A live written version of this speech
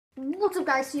What's up,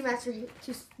 guys? Seamaster here.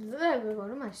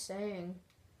 What am I saying?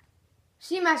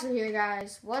 Seamaster here,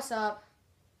 guys. What's up?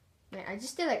 Man, I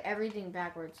just did like everything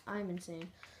backwards. I'm insane.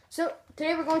 So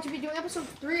today we're going to be doing episode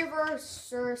 3 of our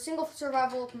single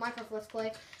survival Minecraft Let's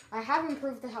Play. I have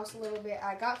improved the house a little bit.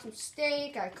 I got some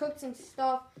steak. I cooked some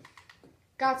stuff.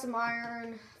 Got some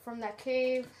iron from that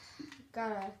cave.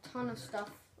 Got a ton of stuff.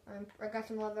 I got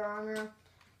some leather armor.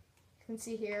 You can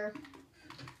see here.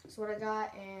 That's what I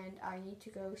got, and I need to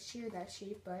go shear that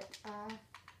sheep, but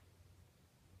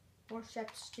more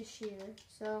sheeps to shear.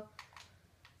 So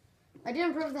I did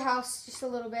improve the house just a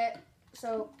little bit,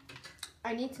 so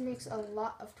I need to mix a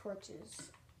lot of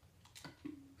torches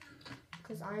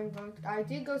because I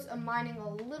did go mining a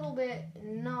little bit,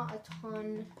 not a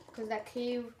ton, because that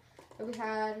cave that we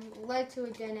had led to a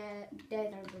dead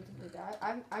end.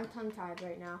 I'm tongue tied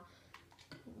right now.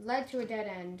 Led to a dead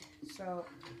end, so.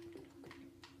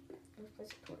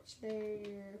 Place a torch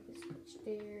there, place a torch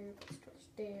there, place a torch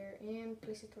there, and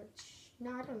place a torch.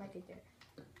 No, I don't like it there.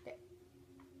 There.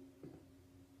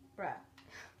 Bruh.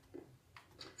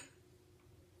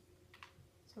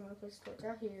 So I'm gonna place a torch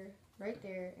out here, right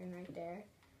there, and right there.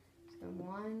 So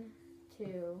 1,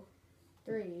 2,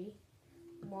 3.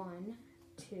 1,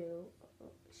 2,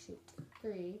 oh, shoot,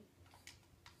 3.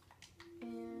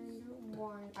 And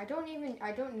 1. I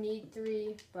don't need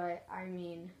 3, but I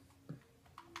mean,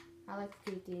 I like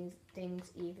to keep these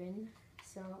things even,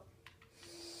 so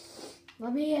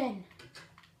let me in.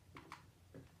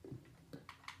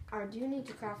 I do need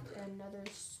to craft another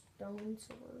stone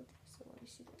sword, so let me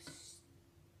see this.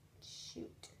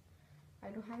 Shoot. I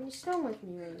don't have any stone with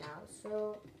me right now,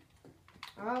 so,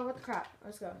 oh, what the crap,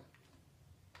 let's go.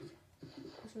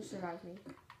 This will survive me.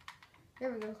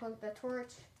 There we go, collect that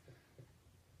torch.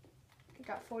 I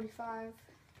got 45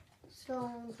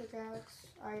 stone pickaxe.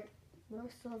 I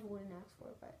still have a wooden axe for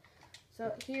it, but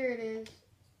so here it is.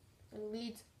 It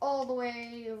leads all the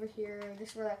way over here.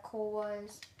 This is where that coal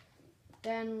was.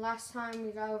 Then last time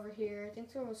we got over here, I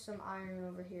think there was some iron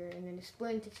over here, and then it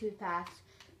split into 2 paths.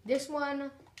 This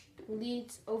one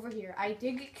leads over here. I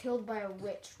did get killed by a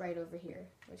witch right over here,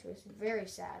 which was very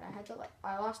sad.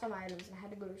 I lost all my items and I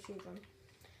had to go retrieve them.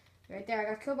 Right there, I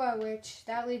got killed by a witch.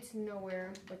 That leads to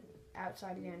nowhere, but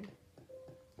outside again.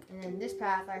 And then this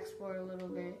path I explored a little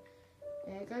bit.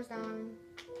 And it goes down,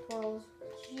 12,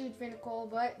 huge vein of coal,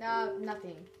 but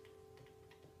nothing.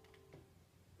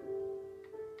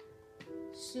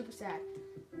 Super sad.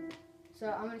 So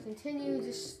I'm going to continue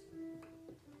just,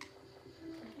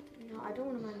 no, I don't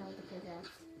want to mine out the pickaxe.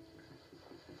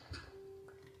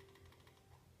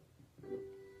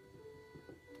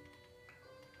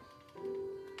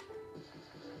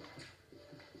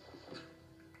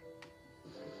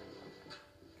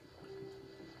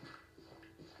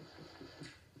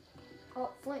 Oh,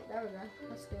 flint, there we go.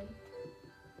 That's good.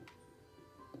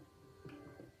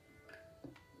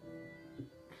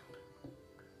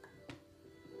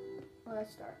 Oh,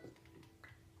 let's start.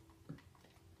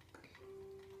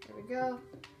 There we go.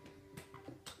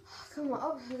 Come on.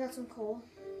 Oh, we got some coal.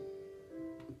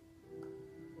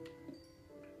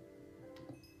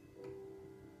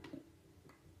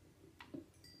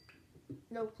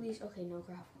 No, please. Okay, no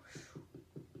gravel.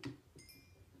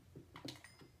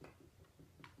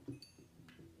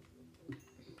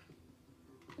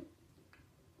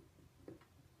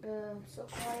 So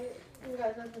quiet. We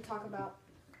got nothing to talk about.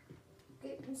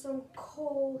 Getting some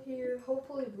coal here.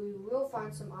 Hopefully we will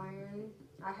find some iron.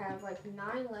 I have like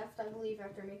 9 left, I believe,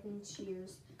 after making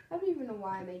shears. I don't even know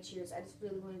why I made shears. I just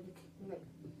really wanted to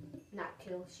not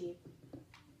kill sheep.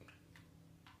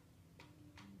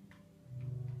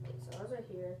 Okay, so those are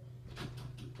here.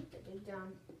 Dig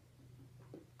down.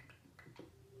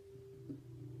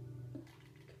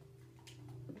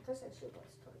 I guess I should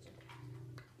place towards it.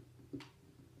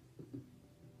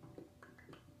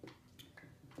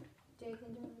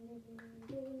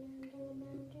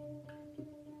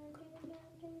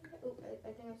 Oh,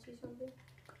 I think I see something.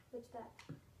 What's that?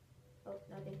 Oh,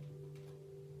 nothing.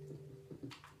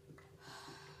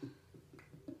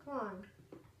 Come on.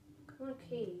 I want a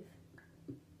cave.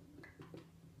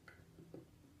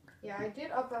 Yeah, I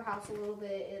did up our house a little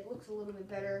bit. It looks a little bit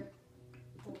better.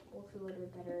 It looks a little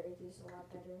bit better. It is a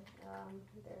lot better.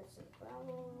 There's some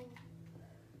gravel.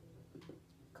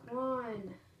 Come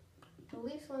on. At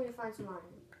least let me find some iron.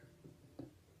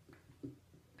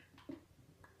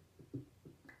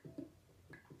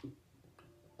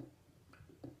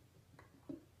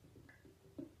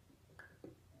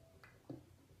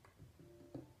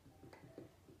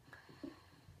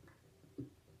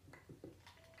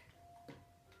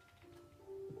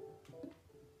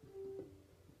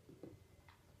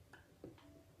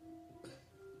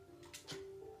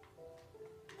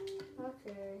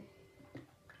 Okay.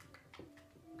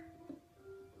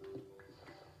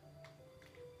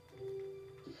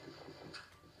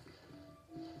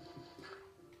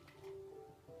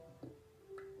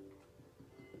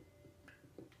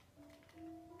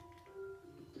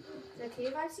 The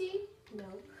cave I see? No.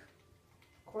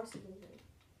 Of course it isn't.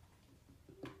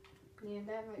 Yeah,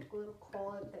 that might little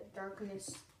call it that darkness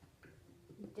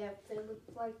depth. It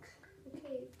looked like a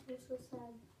cave. It's so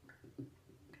sad.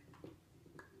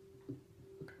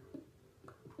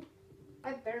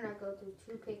 I better not go through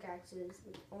 2 pickaxes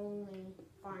with only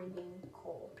finding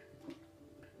coal.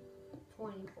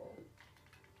 20 coal.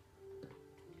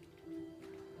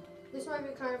 This might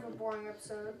be kind of a boring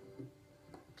episode.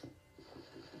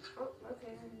 Oh,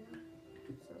 okay.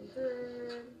 So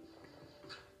good.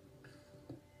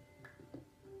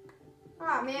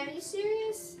 Aw, man, are you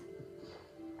serious?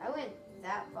 I went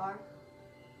that far.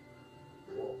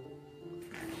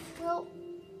 Well,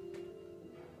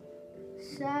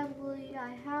 sadly,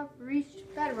 I have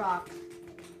reached bedrock.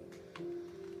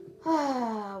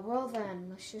 Well then,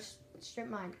 let's just strip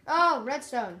mine. Oh,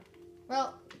 redstone.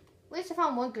 Well, at least I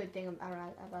found one good thing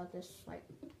about this, like,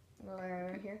 little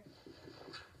area right here.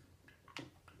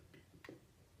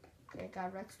 Okay, got a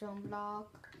redstone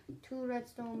block, 2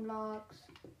 redstone blocks.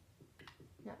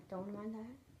 No, don't mind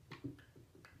that.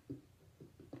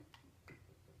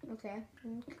 Okay,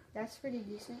 that's pretty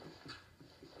decent.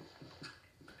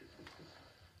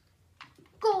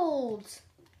 Gold!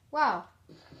 Wow.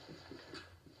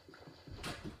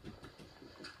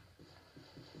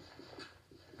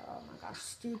 Oh my gosh,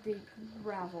 stupid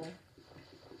gravel.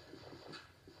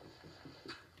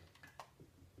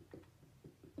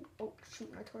 Oh shoot,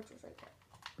 my torch was right there.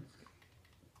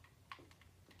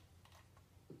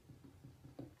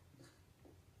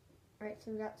 Alright,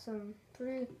 so we got some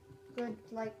pretty good,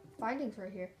 like, findings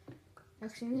right here.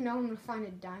 Actually, you know, I'm gonna find a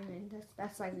diamond.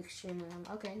 That's like extremely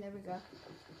okay, there we go.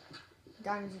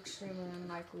 Diamond's extremely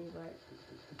unlikely, but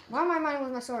why am I mining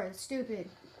with my sword? It's stupid.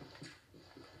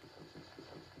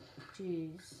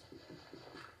 Jeez.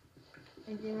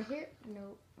 Anything right here?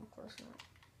 Nope, of course not.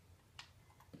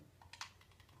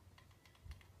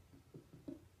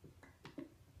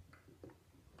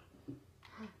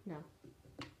 No.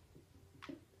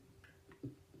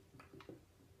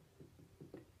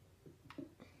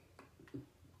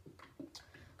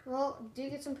 Well, do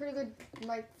get some pretty good,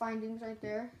 like, findings right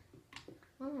there.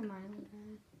 Why am I mining with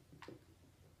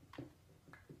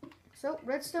that? So,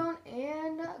 redstone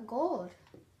and gold.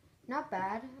 Not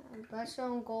bad.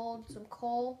 Redstone, gold, some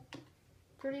coal.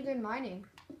 Pretty good mining.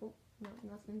 Oh, no,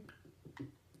 nothing.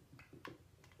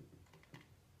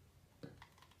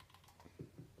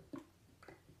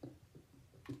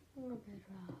 More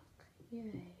bedrock.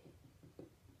 Yay.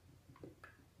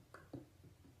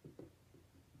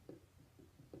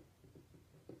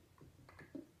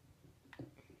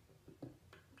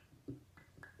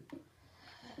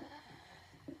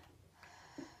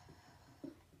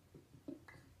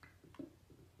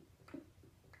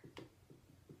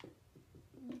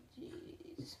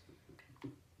 Jeez.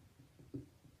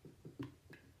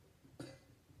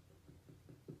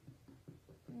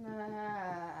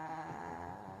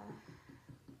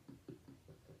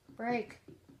 Break.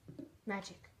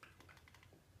 Magic.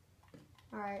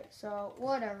 Alright, so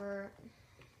whatever.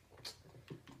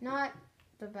 Not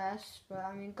the best, but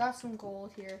I mean, got some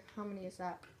gold here. How many is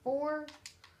that? 4?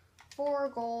 4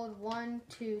 gold. 1,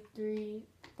 2, 3,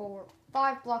 4,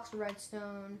 5 blocks of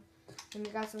redstone. And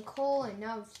we got some coal, and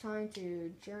now it's time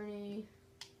to journey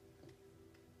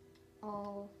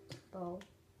all the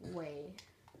way.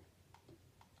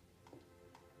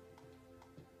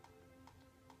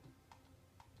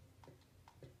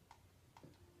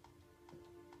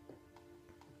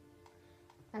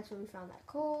 That's where we found that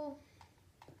coal.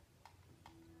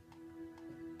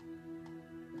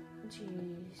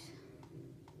 Jeez.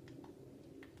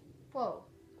 Whoa.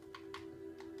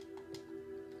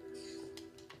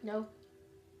 No.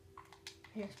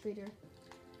 Here, speeder.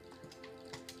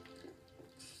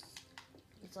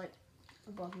 It's like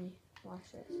above me.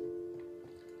 Watch this.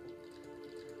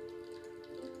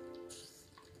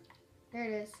 There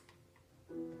it is.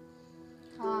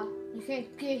 Ha, you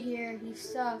can't get here. You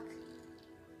suck.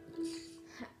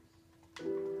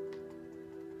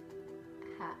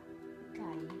 Ha.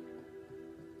 Got you.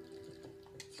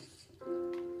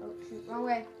 Oh, shoot. Wrong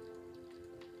way.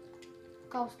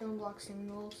 Cobblestone block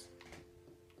signals.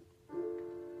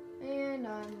 And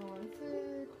I'm on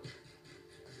food.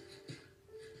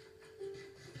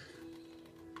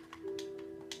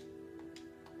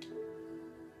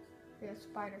 Yeah,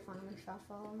 spider finally stopped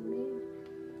following me.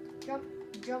 Jump,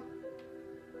 jump.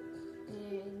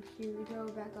 And Here we go,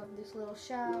 back up this little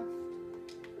shaft.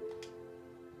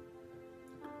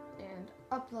 And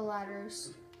up the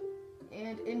ladders.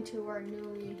 And into our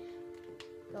newly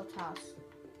built house.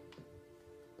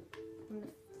 I'm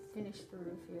gonna finish the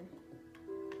roof here.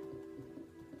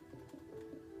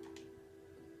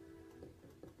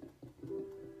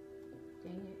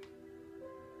 Dang it.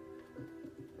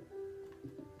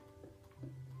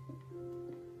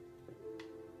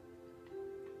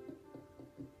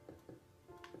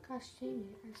 Gosh dang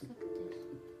it, I suck at this.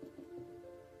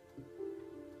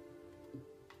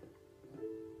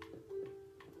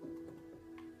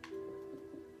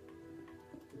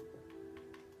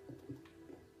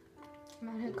 I'm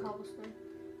out of cobblestone.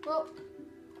 Well,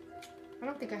 I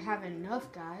don't think I have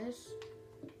enough, guys.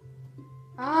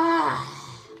 Ah!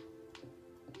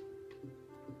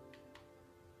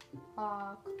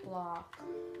 Block.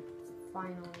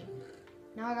 Finally.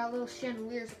 Now I got little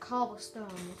chandeliers of cobblestone.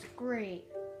 It's great.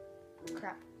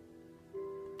 Crap.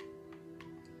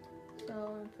 So I'm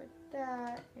gonna put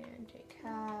that and take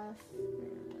half.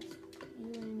 And let's put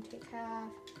you in, take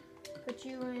half. Put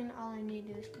you in. All I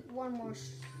need is one more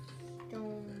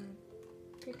stone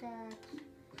pickaxe.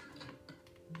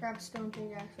 Grab a stone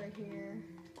pickaxe right here.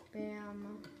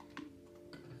 Bam.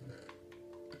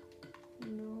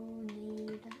 No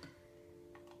need.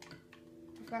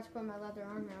 I forgot to put my leather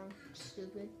armor on.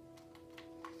 Stupid.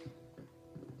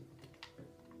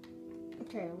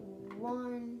 Okay,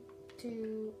 1,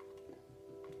 2,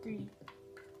 3.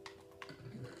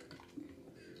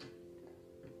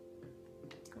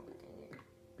 Oh, dang it.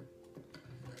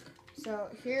 So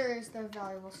here is the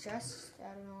valuables chest.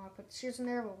 I don't know why I put the shears in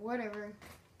there, but whatever.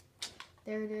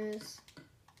 There it is.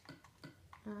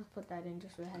 I'll put that in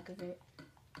just for the heck of it.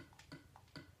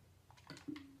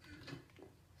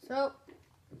 So,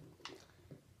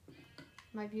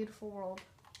 my beautiful world.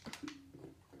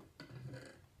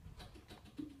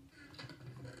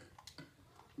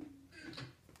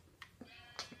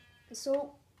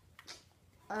 So,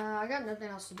 I got nothing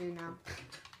else to do now.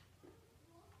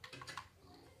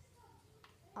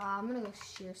 I'm gonna go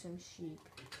shear some sheep.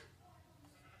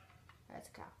 That's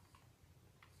a cow.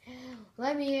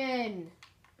 Let me in!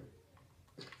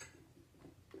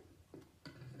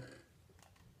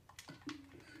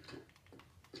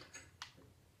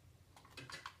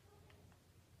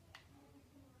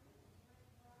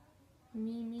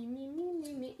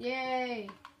 Me. Yay!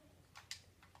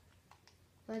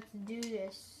 Let's do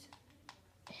this.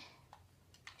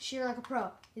 Shear like a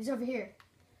pro. He's over here.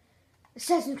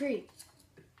 Assassin's Creed.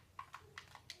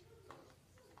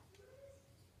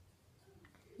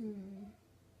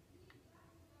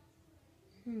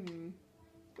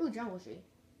 Ooh, jungle tree.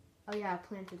 Oh yeah, I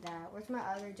planted that. Where's my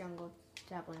other jungle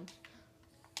saplings?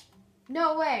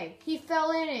 No way! He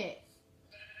fell in it!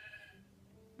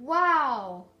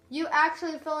 Wow! You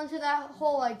actually fell into that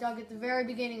hole I dug at the very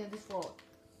beginning of this world.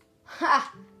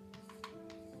 Ha!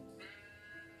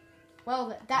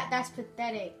 Well, that's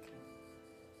pathetic.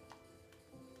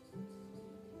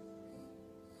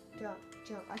 Jump.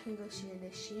 I can go shear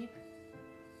this sheep.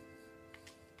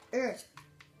 Ugh.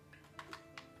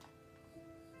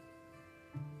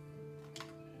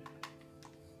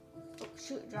 Oh,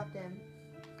 shoot, drop them.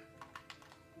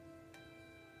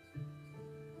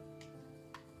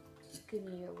 Give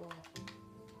me your wall.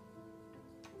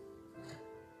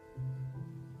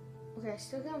 Okay, I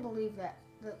still can't believe that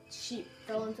the sheep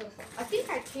fell into the hole. I think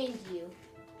I tamed you.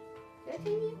 Did I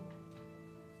tame you?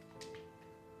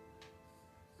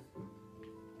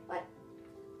 What?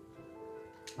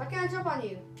 Why can't I jump on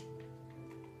you?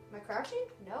 Am I crouching?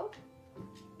 No?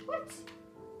 What?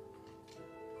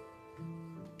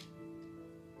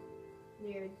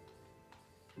 Weird.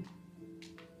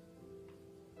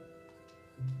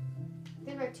 I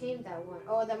think I tamed that one.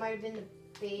 Oh, that might have been the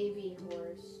baby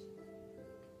horse.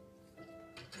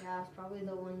 Yeah, it's probably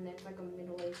the one that's like a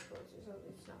middle-aged horse, so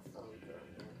it's not fully grown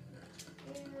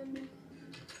yet. And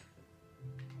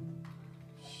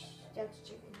that's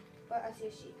chicken, but I see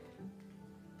a sheep.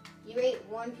 You ate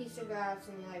one piece of grass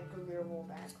and you like grew your wool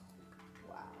back.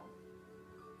 Wow.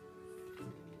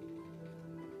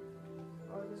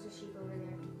 Oh, there's a sheep over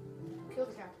there. Kill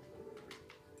the cow.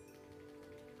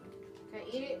 Can I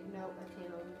eat it? No, I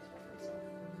can't open this stuff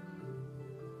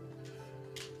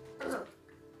myself.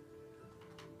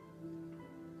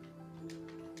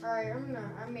 Alright,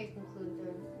 I may conclude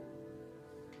then.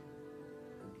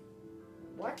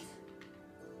 What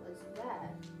was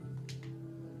that?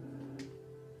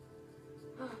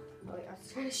 Oh wait, I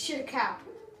was trying to shoot a cow.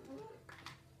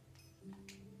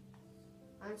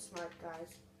 I'm smart,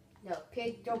 guys. No,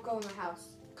 pig, don't go in my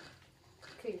house.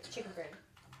 Okay, it's chicken brain.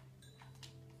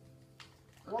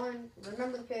 One,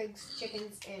 remember the pigs,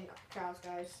 chickens, and cows,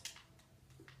 guys.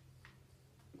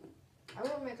 I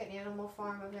will make an animal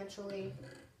farm eventually.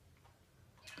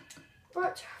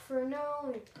 But for now,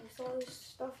 let me place all this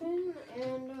stuff in,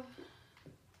 and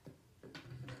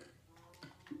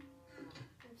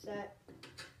what's that?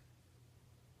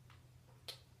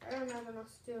 I don't have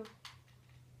enough to do.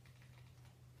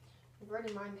 I've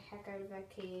already mined the heck out of that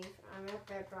cave. I'm at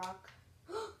bedrock.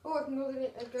 Oh, I can go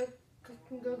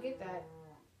get that.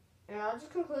 And I'll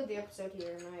just conclude the episode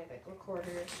here. My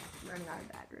recorder is running out of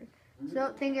battery.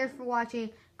 So thank you guys for watching.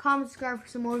 Comment, subscribe for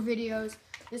some more videos.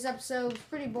 This episode was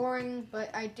pretty boring, but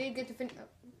I did get to finish. Oh,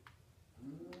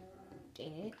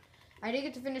 dang it! I did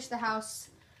get to finish the house.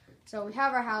 So we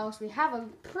have our house. We have a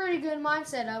pretty good mine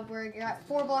set up. We got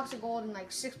 4 blocks of gold and like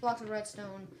 6 blocks of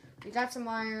redstone. We got some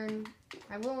iron.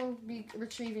 I will be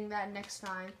retrieving that next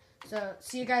time. So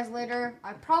see you guys later.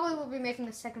 I probably will be making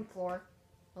the 2nd floor.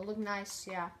 It'll look nice,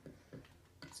 yeah.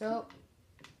 So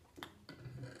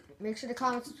make sure to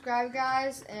comment, subscribe,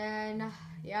 guys, and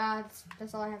yeah,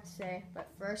 that's all I have to say. But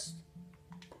first,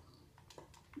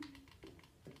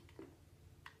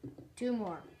 2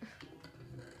 more.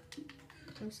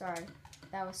 I'm sorry.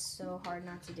 That was so hard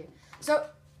not to do. So,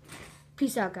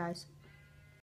 peace out, guys.